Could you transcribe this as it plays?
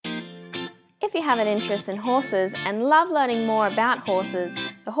If you have an interest in horses and love learning more about horses,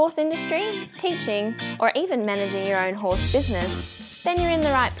 the horse industry, teaching, or even managing your own horse business, then you're in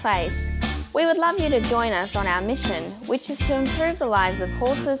the right place. We would love you to join us on our mission, which is to improve the lives of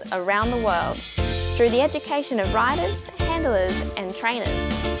horses around the world through the education of riders, handlers, and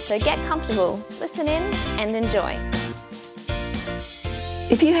trainers. So get comfortable, listen in, and enjoy.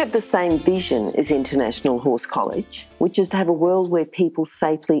 If you have the same vision as International Horse College, which is to have a world where people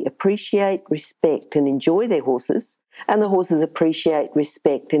safely appreciate, respect and enjoy their horses, and the horses appreciate,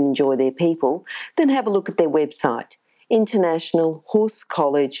 respect and enjoy their people, then have a look at their website,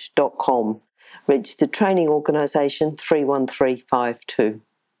 internationalhorsecollege.com, registered training organisation 31352.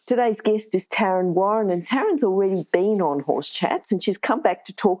 Today's guest is Tarrin Warren, and Tarrin's already been on Horse Chats, and she's come back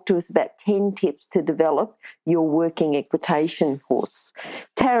to talk to us about 10 tips to develop your working equitation horse.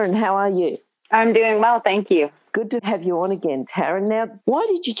 Tarrin, how are you? I'm doing well, thank you. Good to have you on again, Tarrin. Now, why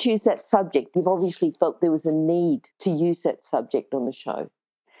did you choose that subject? You've obviously felt there was a need to use that subject on the show.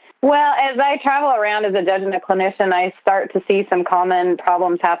 Well, as I travel around as a judge and a clinician, I start to see some common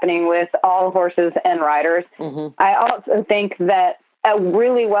problems happening with all horses and riders. I also think that a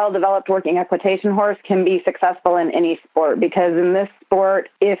really well-developed working equitation horse can be successful in any sport, because in this sport,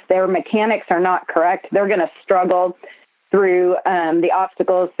 if their mechanics are not correct, they're going to struggle through the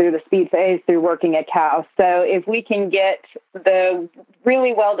obstacles, through the speed phase, through working a cow. So if we can get the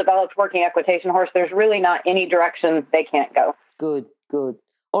really well-developed working equitation horse, there's really not any direction they can't go. Good.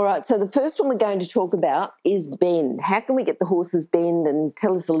 All right, so the first one we're going to talk about is bend. How can we get the horses bend, and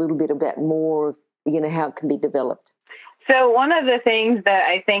tell us a little bit about more of, how it can be developed? So one of the things that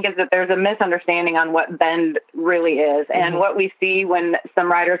I think is that there's a misunderstanding on what bend really is. And what we see when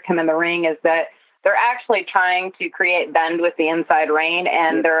some riders come in the ring is that they're actually trying to create bend with the inside rein,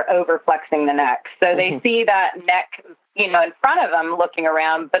 and they're over-flexing the neck. So they see that neck, in front of them looking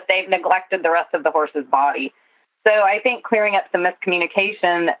around, but they've neglected the rest of the horse's body. So I think clearing up some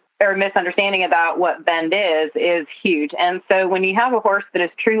miscommunication or misunderstanding about what bend is huge. And so when you have a horse that is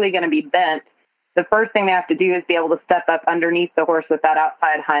truly going to be bent, the first thing they have to do is be able to step up underneath the horse with that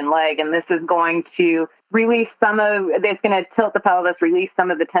outside hind leg. And this is going to release it's going to tilt the pelvis, release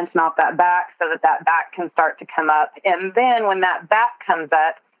some of the tension off that back so that back can start to come up. And then when that back comes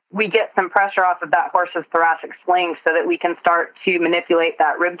up, we get some pressure off of that horse's thoracic sling so that we can start to manipulate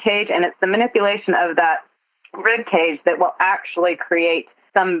that rib cage. And it's the manipulation of that rib cage that will actually create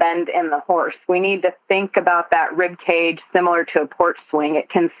some bend in the horse. We need to think about that rib cage similar to a porch swing. It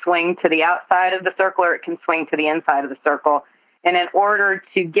can swing to the outside of the circle, or it can swing to the inside of the circle. And in order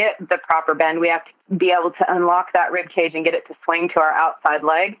to get the proper bend, we have to be able to unlock that rib cage and get it to swing to our outside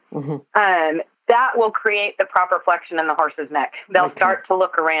leg. That will create the proper flexion in the horse's neck. They'll start to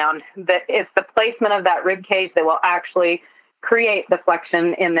look around. It's the placement of that rib cage that will actually create the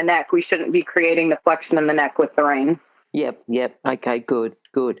flexion in the neck. We shouldn't be creating the flexion in the neck with the rein. Yep. Okay, good.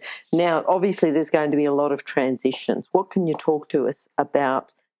 Now, obviously, there's going to be a lot of transitions. What can you talk to us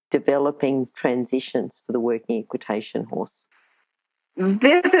about developing transitions for the working equitation horse?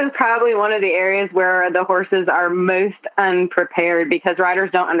 This is probably one of the areas where the horses are most unprepared, because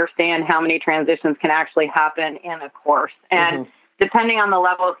riders don't understand how many transitions can actually happen in a course. And depending on the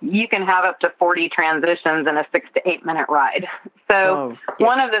level, you can have up to 40 transitions in a 6 to 8 minute ride. So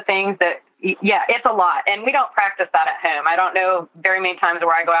one of the things that, it's a lot. And we don't practice that at home. I don't know very many times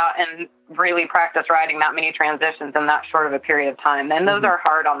where I go out and really practice riding that many transitions in that short of a period of time. And those are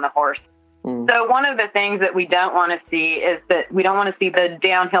hard on the horse. So one of the things that we don't want to see is that we don't want to see the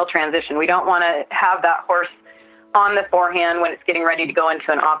downhill transition. We don't want to have that horse on the forehand when it's getting ready to go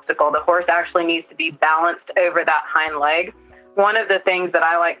into an obstacle. The horse actually needs to be balanced over that hind leg. One of the things that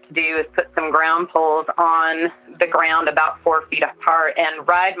I like to do is put some ground poles on the ground about 4 feet apart and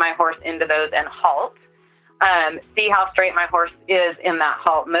ride my horse into those and halt. See how straight my horse is in that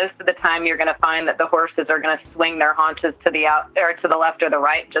halt. Most of the time, you're going to find that the horses are going to swing their haunches to the to the left or the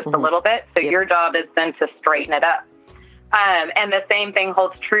right just a little bit. So your job is then to straighten it up. And the same thing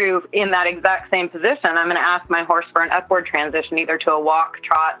holds true in that exact same position. I'm going to ask my horse for an upward transition, either to a walk,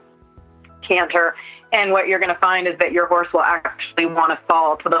 trot, canter. And what you're going to find is that your horse will actually want to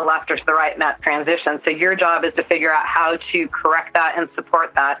fall to the left or to the right in that transition. So your job is to figure out how to correct that and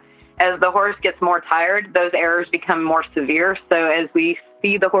support that. As the horse gets more tired, those errors become more severe. So as we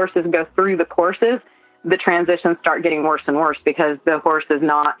see the horses go through the courses, the transitions start getting worse and worse because the horse is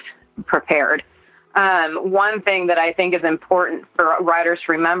not prepared. One thing that I think is important for riders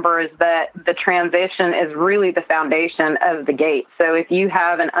to remember is that the transition is really the foundation of the gait. So if you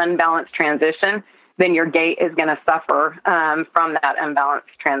have an unbalanced transition, then your gait is going to suffer from that unbalanced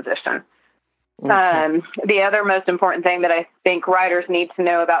transition. The other most important thing that I think riders need to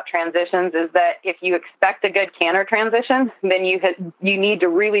know about transitions is that if you expect a good canter transition, then you need to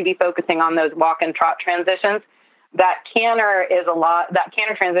really be focusing on those walk and trot transitions. That canter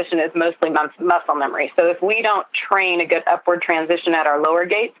transition is mostly muscle memory. So if we don't train a good upward transition at our lower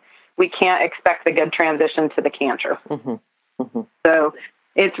gates, we can't expect the good transition to the canter. Mm-hmm. Mm-hmm. So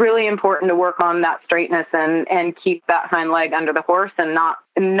it's really important to work on that straightness and keep that hind leg under the horse and not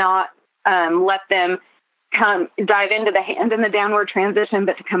let them dive into the hand in the downward transition,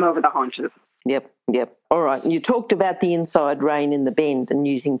 but to come over the haunches. Yep. All right. You talked about the inside rein in the bend and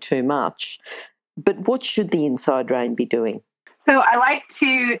using too much, but what should the inside rein be doing? So I like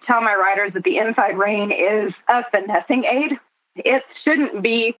to tell my riders that the inside rein is a finessing aid. It shouldn't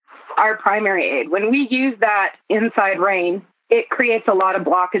be our primary aid. When we use that inside rein, it creates a lot of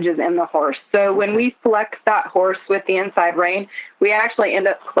blockages in the horse. So when we flex that horse with the inside rein, we actually end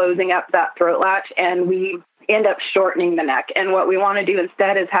up closing up that throat latch and we end up shortening the neck. And what we want to do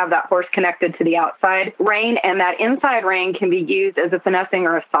instead is have that horse connected to the outside rein, and that inside rein can be used as a finessing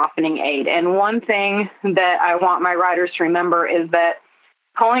or a softening aid. And one thing that I want my riders to remember is that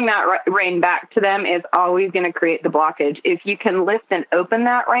pulling that rein back to them is always going to create the blockage. If you can lift and open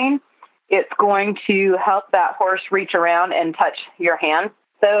that rein, it's going to help that horse reach around and touch your hand.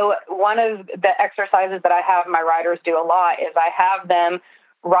 So one of the exercises that I have my riders do a lot is I have them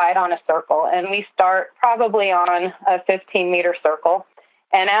ride on a circle, and we start probably on a 15-meter circle.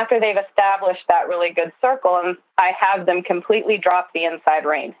 And after they've established that really good circle, I have them completely drop the inside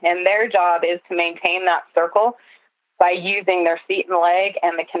rein. And their job is to maintain that circle by using their seat and leg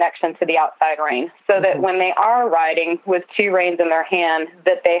and the connection to the outside rein, so that when they are riding with two reins in their hand,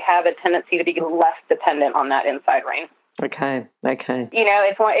 that they have a tendency to be less dependent on that inside rein. Okay. You know,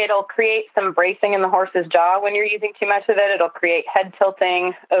 it'll create some bracing in the horse's jaw when you're using too much of it. It'll create head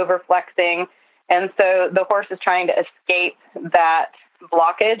tilting, over flexing, and so the horse is trying to escape that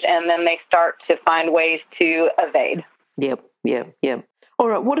blockage, and then they start to find ways to evade. Yep. All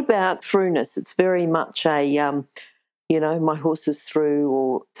right, what about throughness? It's very much a... my horse is through,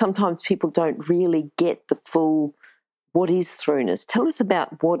 or sometimes people don't really get the full what is throughness. Tell us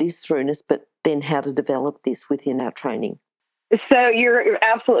about what is throughness, but then how to develop this within our training. So you're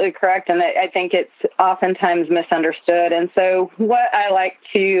absolutely correct, and I think it's oftentimes misunderstood. And so what I like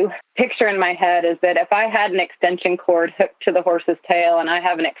to picture in my head is that if I had an extension cord hooked to the horse's tail and I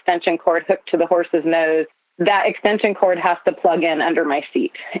have an extension cord hooked to the horse's nose, that extension cord has to plug in under my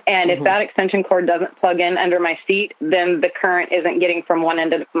seat. And if that extension cord doesn't plug in under my seat, then the current isn't getting from one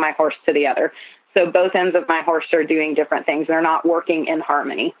end of my horse to the other. So both ends of my horse are doing different things. They're not working in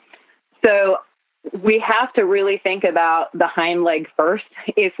harmony. So we have to really think about the hind leg first.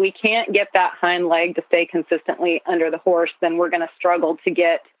 If we can't get that hind leg to stay consistently under the horse, then we're going to struggle to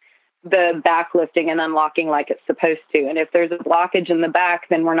get the back lifting and unlocking like it's supposed to. And if there's a blockage in the back,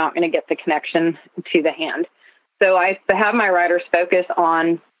 then we're not going to get the connection to the hand. So I have my riders focus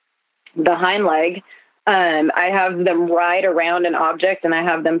on the hind leg. I have them ride around an object, and I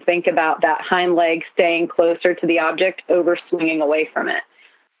have them think about that hind leg staying closer to the object over swinging away from it.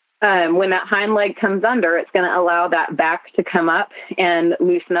 When that hind leg comes under, it's going to allow that back to come up and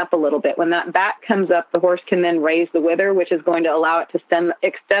loosen up a little bit. When that back comes up, the horse can then raise the wither, which is going to allow it to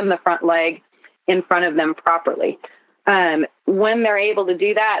extend the front leg in front of them properly. When they're able to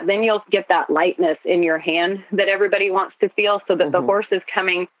do that, then you'll get that lightness in your hand that everybody wants to feel, so that the horse is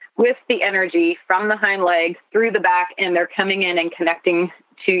coming with the energy from the hind leg through the back, and they're coming in and connecting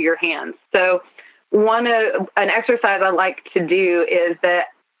to your hands. So an exercise I like to do is that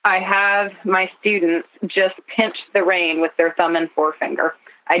I have my students just pinch the rein with their thumb and forefinger.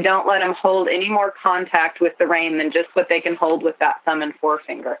 I don't let them hold any more contact with the rein than just what they can hold with that thumb and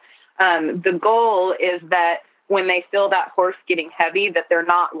forefinger. The goal is that when they feel that horse getting heavy, that they're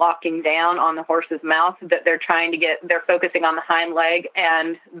not locking down on the horse's mouth, that they're focusing on the hind leg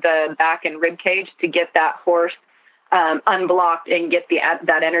and the back and rib cage to get that horse unblocked and get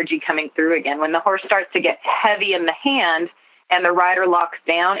that energy coming through again. When the horse starts to get heavy in the hand and the rider locks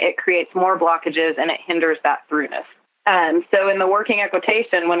down, it creates more blockages and it hinders that throughness. So in the working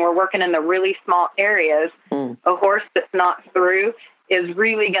equitation, when we're working in the really small areas, a horse that's not through is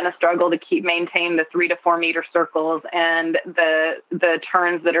really going to struggle to maintain the 3 to 4 meter circles and the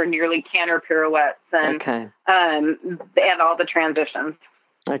turns that are nearly canter pirouettes and all the transitions.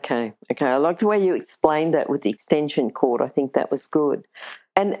 Okay. I like the way you explained that with the extension cord. I think that was good.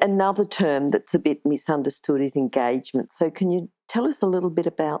 And another term that's a bit misunderstood is engagement. So can you tell us a little bit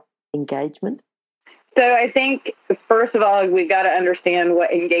about engagement? So I think, first of all, we've got to understand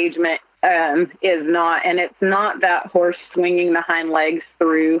what engagement is not, and it's not that horse swinging the hind legs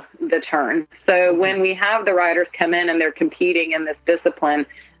through the turn. So when we have the riders come in and they're competing in this discipline,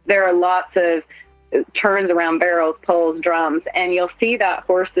 there are lots of turns around barrels, poles, drums, and you'll see that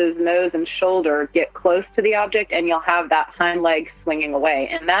horse's nose and shoulder get close to the object, and you'll have that hind leg swinging away,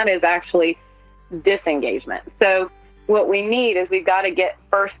 and that is actually disengagement. So what we need is we've got to get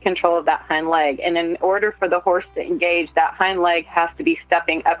first control of that hind leg, and in order for the horse to engage, that hind leg has to be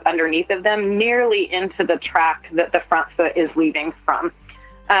stepping up underneath of them, nearly into the track that the front foot is leaving from.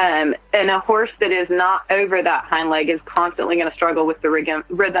 And a horse that is not over that hind leg is constantly going to struggle with the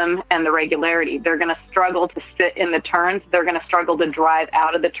rhythm and the regularity. They're going to struggle to sit in the turns. They're going to struggle to drive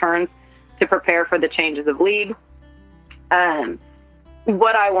out of the turns to prepare for the changes of lead.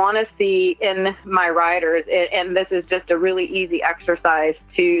 What I want to see in my riders, and this is just a really easy exercise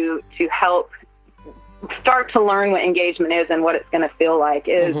to help start to learn what engagement is and what it's going to feel like,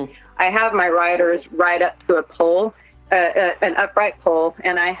 is I have my riders ride up to a pole, an upright pole,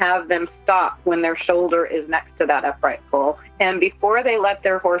 and I have them stop when their shoulder is next to that upright pole. And before they let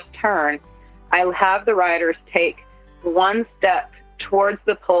their horse turn, I'll have the riders take one step towards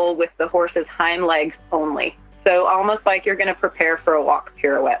the pole with the horse's hind legs only. So almost like you're going to prepare for a walk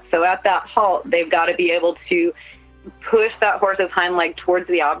pirouette. So at that halt, they've got to be able to push that horse's hind leg towards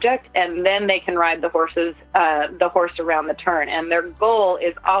the object, and then they can ride the horse around the turn. And their goal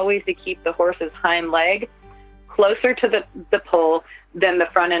is always to keep the horse's hind leg closer to the pole than the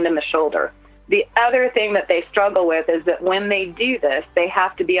front end and the shoulder. The other thing that they struggle with is that when they do this, they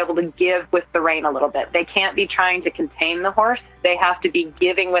have to be able to give with the rein a little bit. They can't be trying to contain the horse. They have to be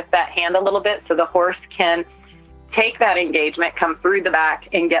giving with that hand a little bit so the horse can take that engagement, come through the back,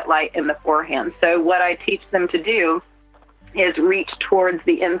 and get light in the forehand. So what I teach them to do is reach towards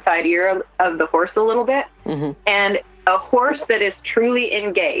the inside ear of the horse a little bit. And a horse that is truly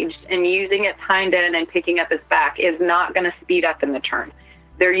engaged and using its hind end and picking up its back is not going to speed up in the turn.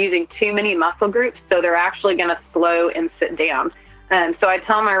 They're using too many muscle groups, so they're actually going to slow and sit down. And so I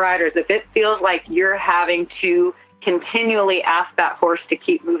tell my riders, if it feels like you're having to continually ask that horse to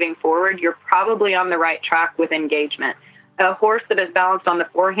keep moving forward, you're probably on the right track with engagement. A horse that is balanced on the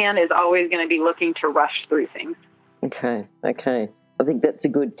forehand is always going to be looking to rush through things. Okay. I think that's a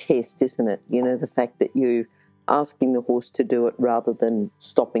good test, isn't it? You know, the fact that you asking the horse to do it rather than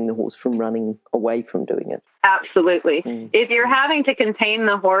stopping the horse from running away from doing it. Absolutely. If you're having to contain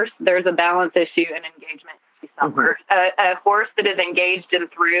the horse, there's a balance issue and engagement issue somewhere. A horse that is engaged and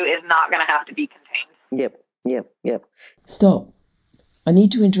through is not going to have to be contained. Yep. Stop. I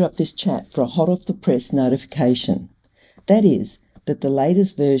need to interrupt this chat for a hot off the press notification. That is, that the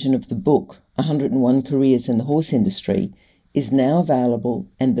latest version of the book, 101 Careers in the Horse Industry, is now available,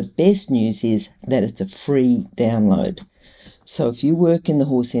 and the best news is that it's a free download. So if you work in the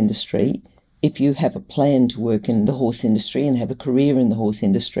horse industry, if you have a plan to work in the horse industry and have a career in the horse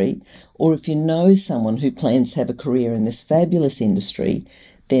industry, or if you know someone who plans to have a career in this fabulous industry,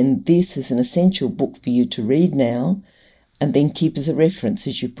 then this is an essential book for you to read now and then keep as a reference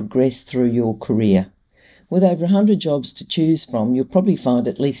as you progress through your career. With over 100 jobs to choose from, you'll probably find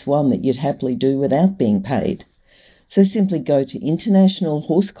at least one that you'd happily do without being paid. So simply go to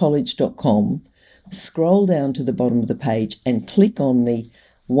internationalhorsecollege.com, scroll down to the bottom of the page and click on the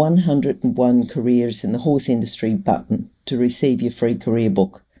 101 Careers in the Horse Industry button to receive your free career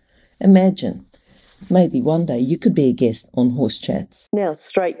book. Imagine, maybe one day you could be a guest on Horse Chats. Now,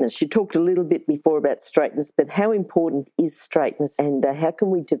 straightness. You talked a little bit before about straightness, but how important is straightness, and how can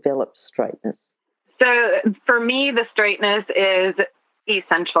we develop straightness? So for me, the straightness is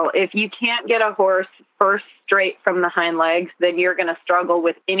essential. If you can't get a horse first straight from the hind legs, then you're going to struggle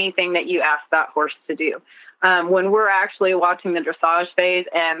with anything that you ask that horse to do. When we're actually watching the dressage phase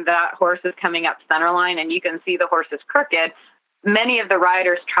and that horse is coming up center line and you can see the horse is crooked, many of the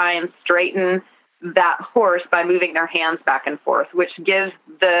riders try and straighten that horse by moving their hands back and forth, which gives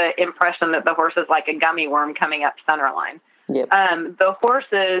the impression that the horse is like a gummy worm coming up center line. Yep. The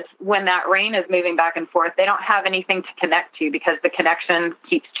horses, when that rein is moving back and forth, they don't have anything to connect to because the connection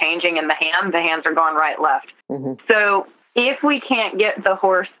keeps changing in the hand. The hands are going right, left. So if we can't get the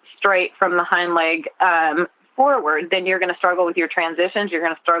horse straight from the hind leg forward, then you're going to struggle with your transitions. You're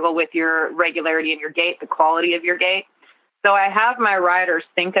going to struggle with your regularity in your gait, the quality of your gait. So I have my riders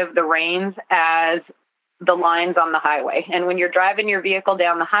think of the reins as the lines on the highway. And when you're driving your vehicle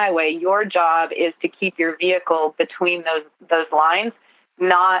down the highway, your job is to keep your vehicle between those lines,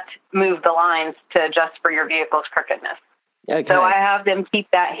 not move the lines to adjust for your vehicle's crookedness. Okay. So I have them keep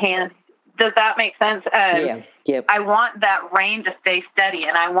that Does that make sense? Yeah. Yep. I want that rein to stay steady,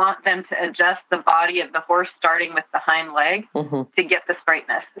 and I want them to adjust the body of the horse starting with the hind leg to get the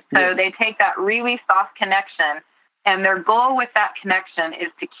straightness. So they take that really soft connection, and their goal with that connection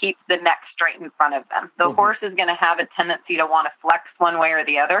is to keep the neck straight in front of them. The horse is going to have a tendency to want to flex one way or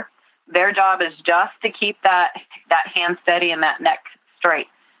the other. Their job is just to keep that hand steady and that neck straight.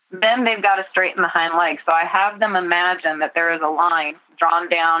 Then they've got to straighten the hind leg. So I have them imagine that there is a line drawn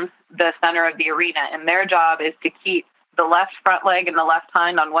down the center of the arena, and their job is to keep the left front leg and the left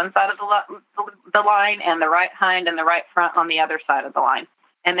hind on one side of the line, and the right hind and the right front on the other side of the line.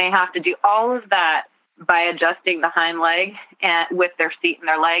 And they have to do all of that by adjusting the hind leg and with their seat and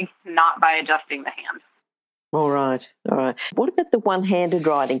their leg, not by adjusting the hand. All right. What about the one-handed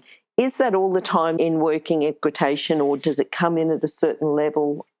riding? Is that all the time in working equitation, or does it come in at a certain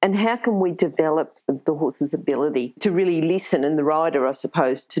level? And how can we develop the horse's ability to really listen, and the rider, I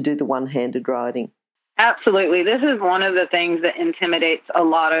suppose, to do the one-handed riding? Absolutely. This is one of the things that intimidates a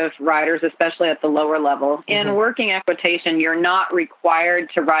lot of riders, especially at the lower level. In working equitation, you're not required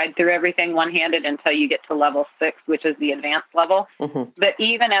to ride through everything one-handed until you get to level 6, which is the advanced level. But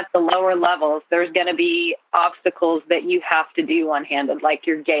even at the lower levels, there's going to be obstacles that you have to do one-handed, like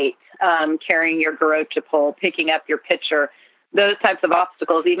your gait, carrying your garocha pole, picking up your pitcher. Those types of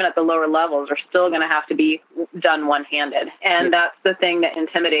obstacles, even at the lower levels, are still going to have to be done one-handed. And that's the thing that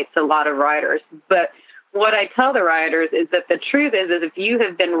intimidates a lot of riders. But what I tell the riders is that the truth is if you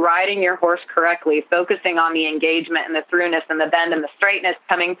have been riding your horse correctly, focusing on the engagement and the throughness and the bend and the straightness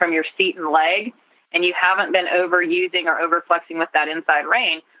coming from your seat and leg, and you haven't been overusing or overflexing with that inside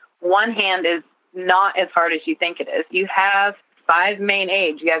rein, one hand is not as hard as you think it is. You have 5 main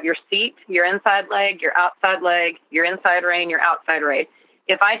aids. You have your seat, your inside leg, your outside leg, your inside rein, your outside rein.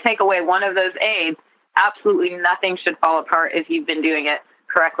 If I take away one of those aids, absolutely nothing should fall apart if you've been doing it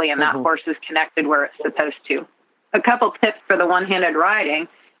correctly and that horse is connected where it's supposed to. A couple tips for the one-handed riding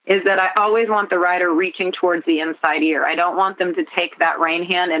is that I always want the rider reaching towards the inside ear. I don't want them to take that rein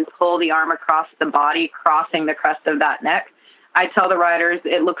hand and pull the arm across the body, crossing the crest of that neck. I tell the riders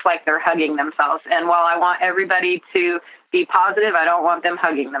it looks like they're hugging themselves. And while I want everybody to be positive, I don't want them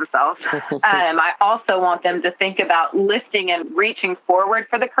hugging themselves. I also want them to think about lifting and reaching forward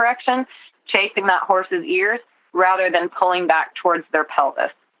for the correction, chasing that horse's ears, rather than pulling back towards their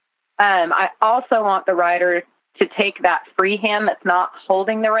pelvis. I also want the rider to take that free hand that's not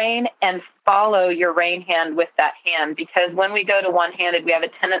holding the rein and follow your rein hand with that hand, because when we go to one-handed, we have a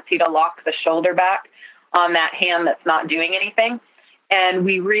tendency to lock the shoulder back on that hand that's not doing anything. And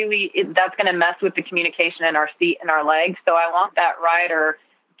that's going to mess with the communication in our seat and our legs. So I want that rider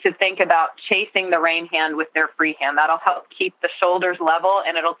to think about chasing the rein hand with their free hand. That'll help keep the shoulders level,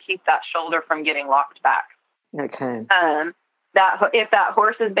 and it'll keep that shoulder from getting locked back. Okay. If that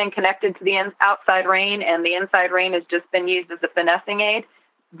horse has been connected to the outside rein and the inside rein has just been used as a finessing aid,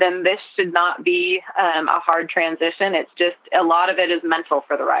 then this should not be a hard transition. It's just a lot of it is mental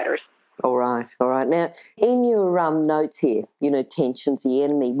for the riders. All right. Now, in your notes here, tension's the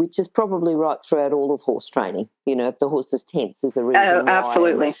enemy, which is probably right throughout all of horse training. If the horse is tense, there's a reason why.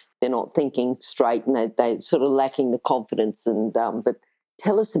 Absolutely. They're not thinking straight, and they're sort of lacking the confidence. But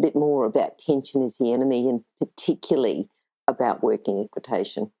tell us a bit more about tension is the enemy, and particularly about working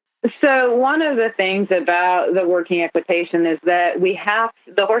equitation. So one of the things about the working equitation is that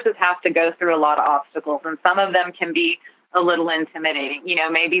the horses have to go through a lot of obstacles, and some of them can be a little intimidating.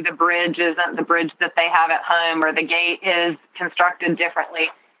 Maybe the bridge isn't the bridge that they have at home, or the gate is constructed differently.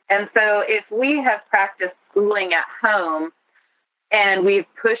 And so if we have practiced schooling at home and we've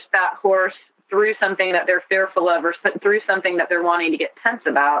pushed that horse through something that they're fearful of or through something that they're wanting to get tense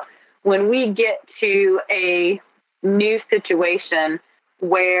about, when we get to a new situation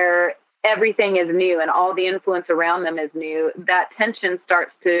where everything is new and all the influence around them is new, that tension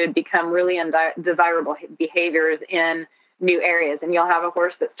starts to become really undesirable behaviors in new areas. And you'll have a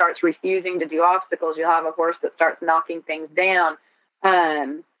horse that starts refusing to do obstacles. You'll have a horse that starts knocking things down.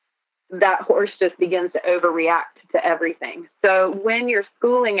 That horse just begins to overreact to everything. So when you're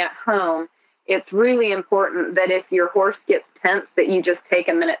schooling at home, it's really important that if your horse gets tense, that you just take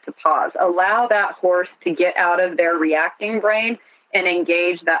a minute to pause. Allow that horse to get out of their reacting brain and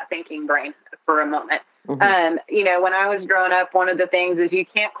engage that thinking brain for a moment. When I was growing up, one of the things is you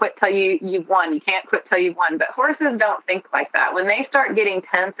can't quit till you've won. You can't quit till you've won. But horses don't think like that. When they start getting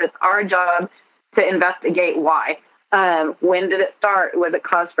tense, it's our job to investigate why. When did it start? Was it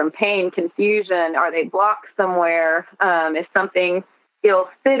caused from pain, confusion? Are they blocked somewhere? Is something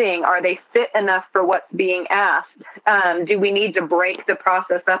ill-fitting? Are they fit enough for what's being asked? Do we need to break the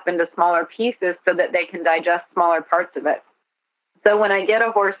process up into smaller pieces so that they can digest smaller parts of it? So when I get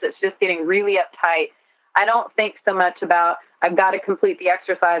a horse that's just getting really uptight, I don't think so much about I've got to complete the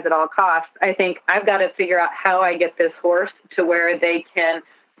exercise at all costs. I think I've got to figure out how I get this horse to where they can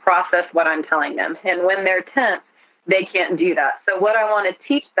process what I'm telling them. And when they're tense, they can't do that. So what I want to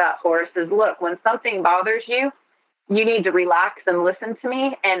teach that horse is, look, when something bothers you, you need to relax and listen to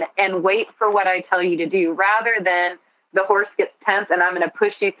me and wait for what I tell you to do, rather than the horse gets tense and I'm going to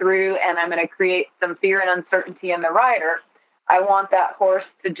push you through and I'm going to create some fear and uncertainty in the rider. I want that horse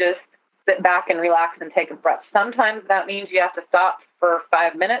to just sit back and relax and take a breath. Sometimes that means you have to stop for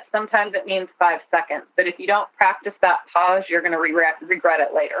 5 minutes. Sometimes it means 5 seconds. But if you don't practice that pause, you're going to regret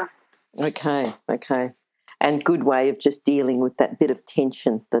it later. Okay. And good way of just dealing with that bit of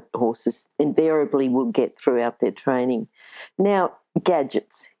tension that horses invariably will get throughout their training. Now,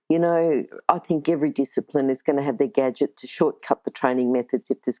 gadgets. You know, I think every discipline is going to have their gadget to shortcut the training methods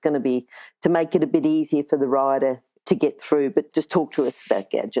if there's going to be, to make it a bit easier for the rider to get through. But just talk to us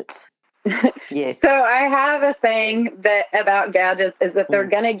about gadgets. Yeah. So I have a saying that about gadgets is that they're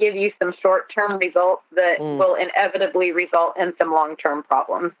going to give you some short-term results that will inevitably result in some long-term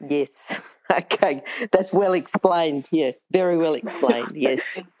problems. Yes. Okay. That's well explained. Yeah. Very well explained.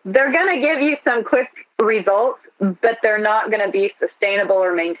 Yes. They're going to give you some quick results, but they're not going to be sustainable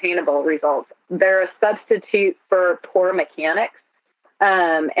or maintainable results. They're a substitute for poor mechanics.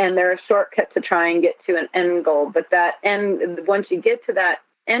 And they're a shortcut to try and get to an end goal. But that end, once you get to that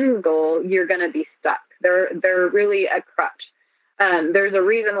end goal, you're going to be stuck. They're really a crutch. There's a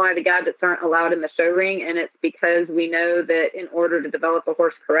reason why the gadgets aren't allowed in the show ring, and it's because we know that in order to develop a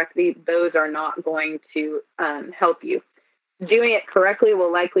horse correctly, those are not going to help you. Doing it correctly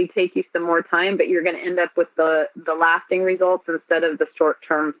will likely take you some more time, but you're going to end up with the lasting results instead of the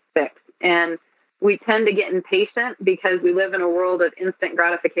short-term fix. And we tend to get impatient because we live in a world of instant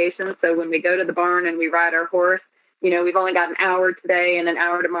gratification. So when we go to the barn and we ride our horse, you know, we've only got an hour today and an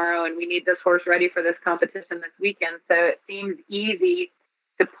hour tomorrow, and we need this horse ready for this competition this weekend. So it seems easy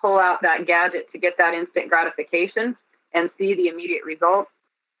to pull out that gadget to get that instant gratification and see the immediate results.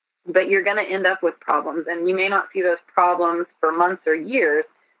 But you're going to end up with problems, and you may not see those problems for months or years,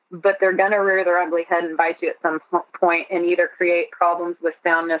 but they're going to rear their ugly head and bite you at some point and either create problems with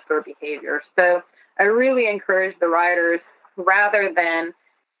soundness or behavior. So I really encourage the riders, rather than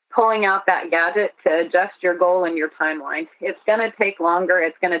pulling out that gadget, to adjust your goal and your timeline. It's going to take longer.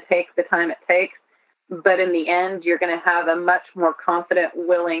 It's going to take the time it takes. But in the end, you're going to have a much more confident,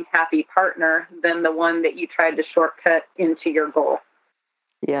 willing, happy partner than the one that you tried to shortcut into your goal.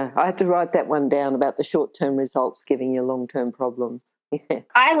 Yeah, I had to write that one down about the short-term results giving you long-term problems. Yeah.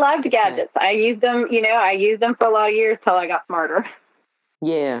 I loved gadgets. I used them, I used them for a lot of years till I got smarter.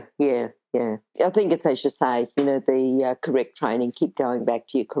 Yeah. I think it's, as you say, the correct training, keep going back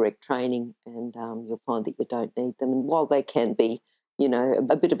to your correct training, and you'll find that you don't need them. And while they can be,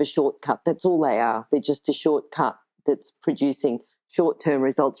 a bit of a shortcut, that's all they are. They're just a shortcut that's producing short-term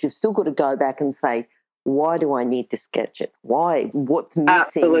results. You've still got to go back and say, why do I need this gadget? Why? What's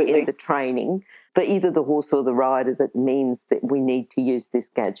missing in the training for either the horse or the rider that means that we need to use this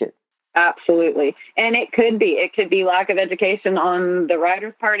gadget? Absolutely. And it could be lack of education on the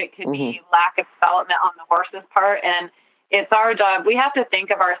rider's part. It could be lack of development on the horse's part. And it's our job. We have to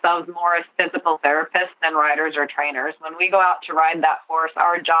think of ourselves more as physical therapists than riders or trainers. When we go out to ride that horse,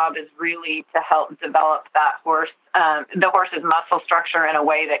 our job is really to help develop that horse, the horse's muscle structure in a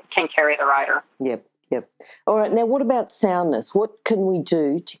way that can carry the rider. Yep. All right. Now, what about soundness? What can we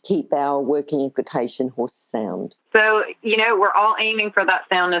do to keep our working equitation horse sound? So, we're all aiming for that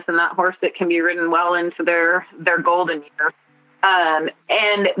soundness and that horse that can be ridden well into their golden years. And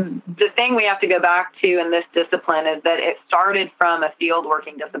the thing we have to go back to in this discipline is that it started from a field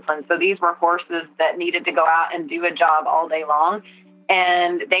working discipline. So these were horses that needed to go out and do a job all day long,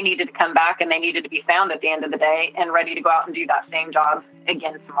 and they needed to come back and they needed to be sound at the end of the day and ready to go out and do that same job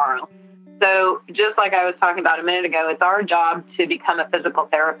again tomorrow. So just like I was talking about a minute ago, it's our job to become a physical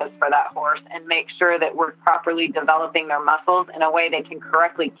therapist for that horse and make sure that we're properly developing their muscles in a way they can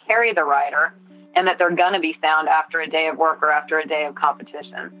correctly carry the rider and that they're going to be sound after a day of work or after a day of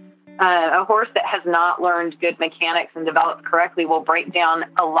competition. A horse that has not learned good mechanics and developed correctly will break down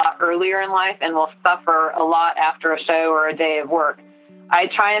a lot earlier in life and will suffer a lot after a show or a day of work. I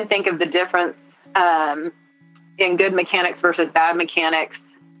try and think of the difference in good mechanics versus bad mechanics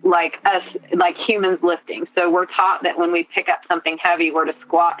like humans lifting. So we're taught that when we pick up something heavy, we're to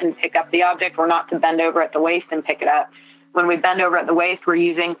squat and pick up the object. We're not to bend over at the waist and pick it up. When we bend over at the waist, we're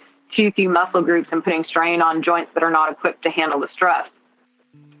using too few muscle groups and putting strain on joints that are not equipped to handle the stress.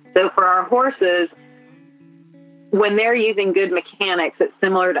 So for our horses, when they're using good mechanics, it's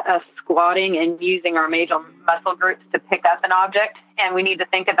similar to us squatting and using our major muscle groups to pick up an object, and we need to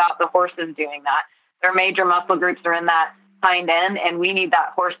think about the horses doing that. Their major muscle groups are in that hind end, and we need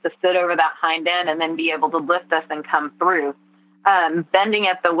that horse to sit over that hind end and then be able to lift us and come through. Bending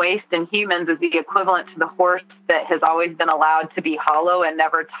at the waist in humans is the equivalent to the horse that has always been allowed to be hollow and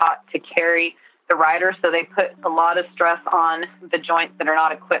never taught to carry the rider. So they put a lot of stress on the joints that are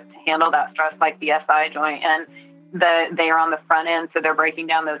not equipped to handle that stress, like the SI joint, and they are on the front end, so they're breaking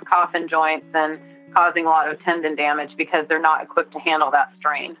down those coffin joints and causing a lot of tendon damage because they're not equipped to handle that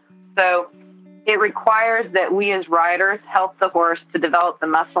strain. So it requires that we as riders help the horse to develop the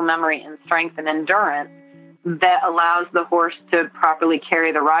muscle memory and strength and endurance that allows the horse to properly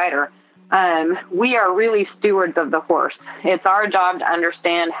carry the rider. We are really stewards of the horse. It's our job to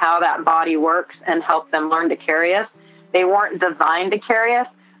understand how that body works and help them learn to carry us. They weren't designed to carry us,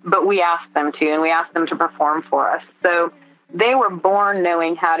 but we asked them to, and we asked them to perform for us. So they were born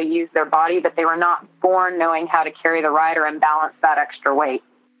knowing how to use their body, but they were not born knowing how to carry the rider and balance that extra weight.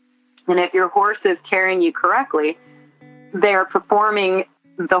 And if your horse is carrying you correctly, they're performing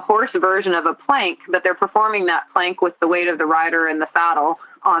the horse version of a plank, but they're performing that plank with the weight of the rider and the saddle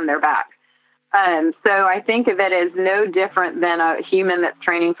on their back. So I think of it as no different than a human that's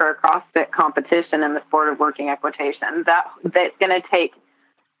training for a CrossFit competition in the sport of working equitation. That's going to take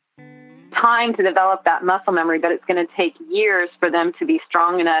time to develop that muscle memory, but it's going to take years for them to be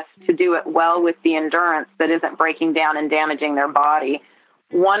strong enough to do it well with the endurance that isn't breaking down and damaging their body.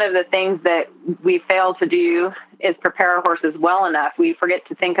 One of the things that we fail to do is prepare our horses well enough. We forget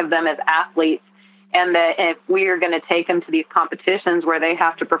to think of them as athletes, and that if we are going to take them to these competitions where they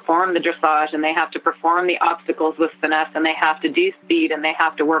have to perform the dressage and they have to perform the obstacles with finesse and they have to do speed and they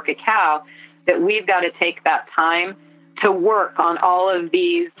have to work a cow, that we've got to take that time to work on all of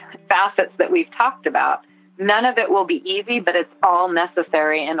these facets that we've talked about. None of it will be easy, but it's all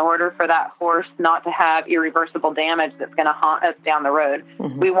necessary in order for that horse not to have irreversible damage that's going to haunt us down the road.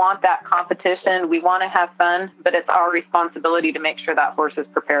 Mm-hmm. We want that competition. We want to have fun, but it's our responsibility to make sure that horse is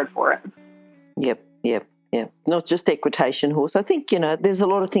prepared for it. Yep. Not just equitation horse. I think, there's a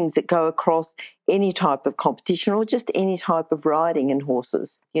lot of things that go across any type of competition or just any type of riding in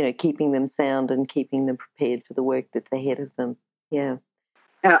horses, keeping them sound and keeping them prepared for the work that's ahead of them. Yeah.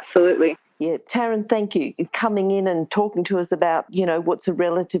 Absolutely. Yeah, Tarrin, thank you for coming in and talking to us about, what's a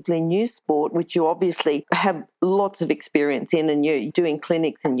relatively new sport, which you obviously have lots of experience in, and you're doing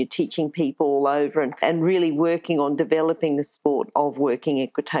clinics and you're teaching people all over and really working on developing the sport of working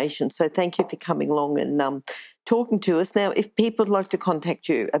equitation. So thank you for coming along and talking to us. Now, if people would like to contact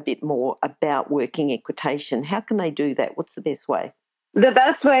you a bit more about working equitation, how can they do that? What's the best way? The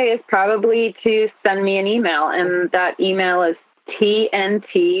best way is probably to send me an email, and that email is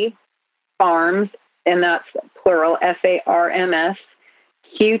TNT Farms, and that's plural, FARMS,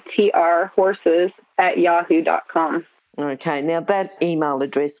 QTR horses at yahoo.com. Okay, now that email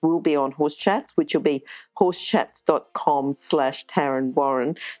address will be on Horse Chats, which will be horsechats.com/Tarrin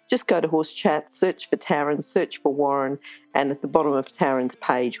Warren. Just go to Horse Chats, search for Tarrin, search for Warren, and at the bottom of Tarrin's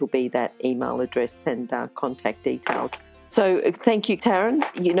page will be that email address and contact details. So thank you, Tarrin.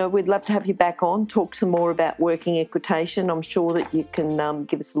 We'd love to have you back on, talk some more about working equitation. I'm sure that you can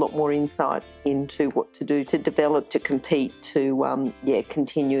give us a lot more insights into what to do to develop, to compete, to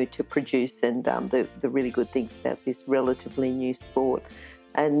continue to produce, and the really good things about this relatively new sport.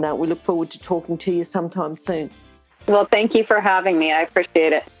 And we look forward to talking to you sometime soon. Well, thank you for having me. I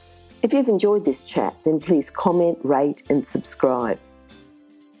appreciate it. If you've enjoyed this chat, then please comment, rate and subscribe.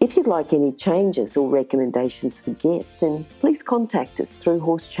 If you'd like any changes or recommendations for guests, then please contact us through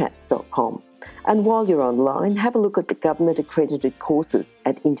horsechats.com. And while you're online, have a look at the government-accredited courses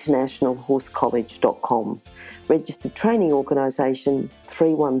at internationalhorsecollege.com. Registered Training Organisation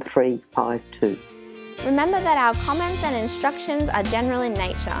 31352. Remember that our comments and instructions are general in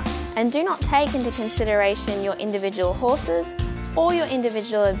nature and do not take into consideration your individual horses or your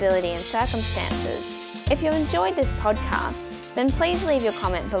individual ability and circumstances. If you enjoyed this podcast, then please leave your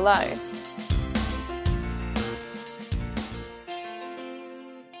comment below.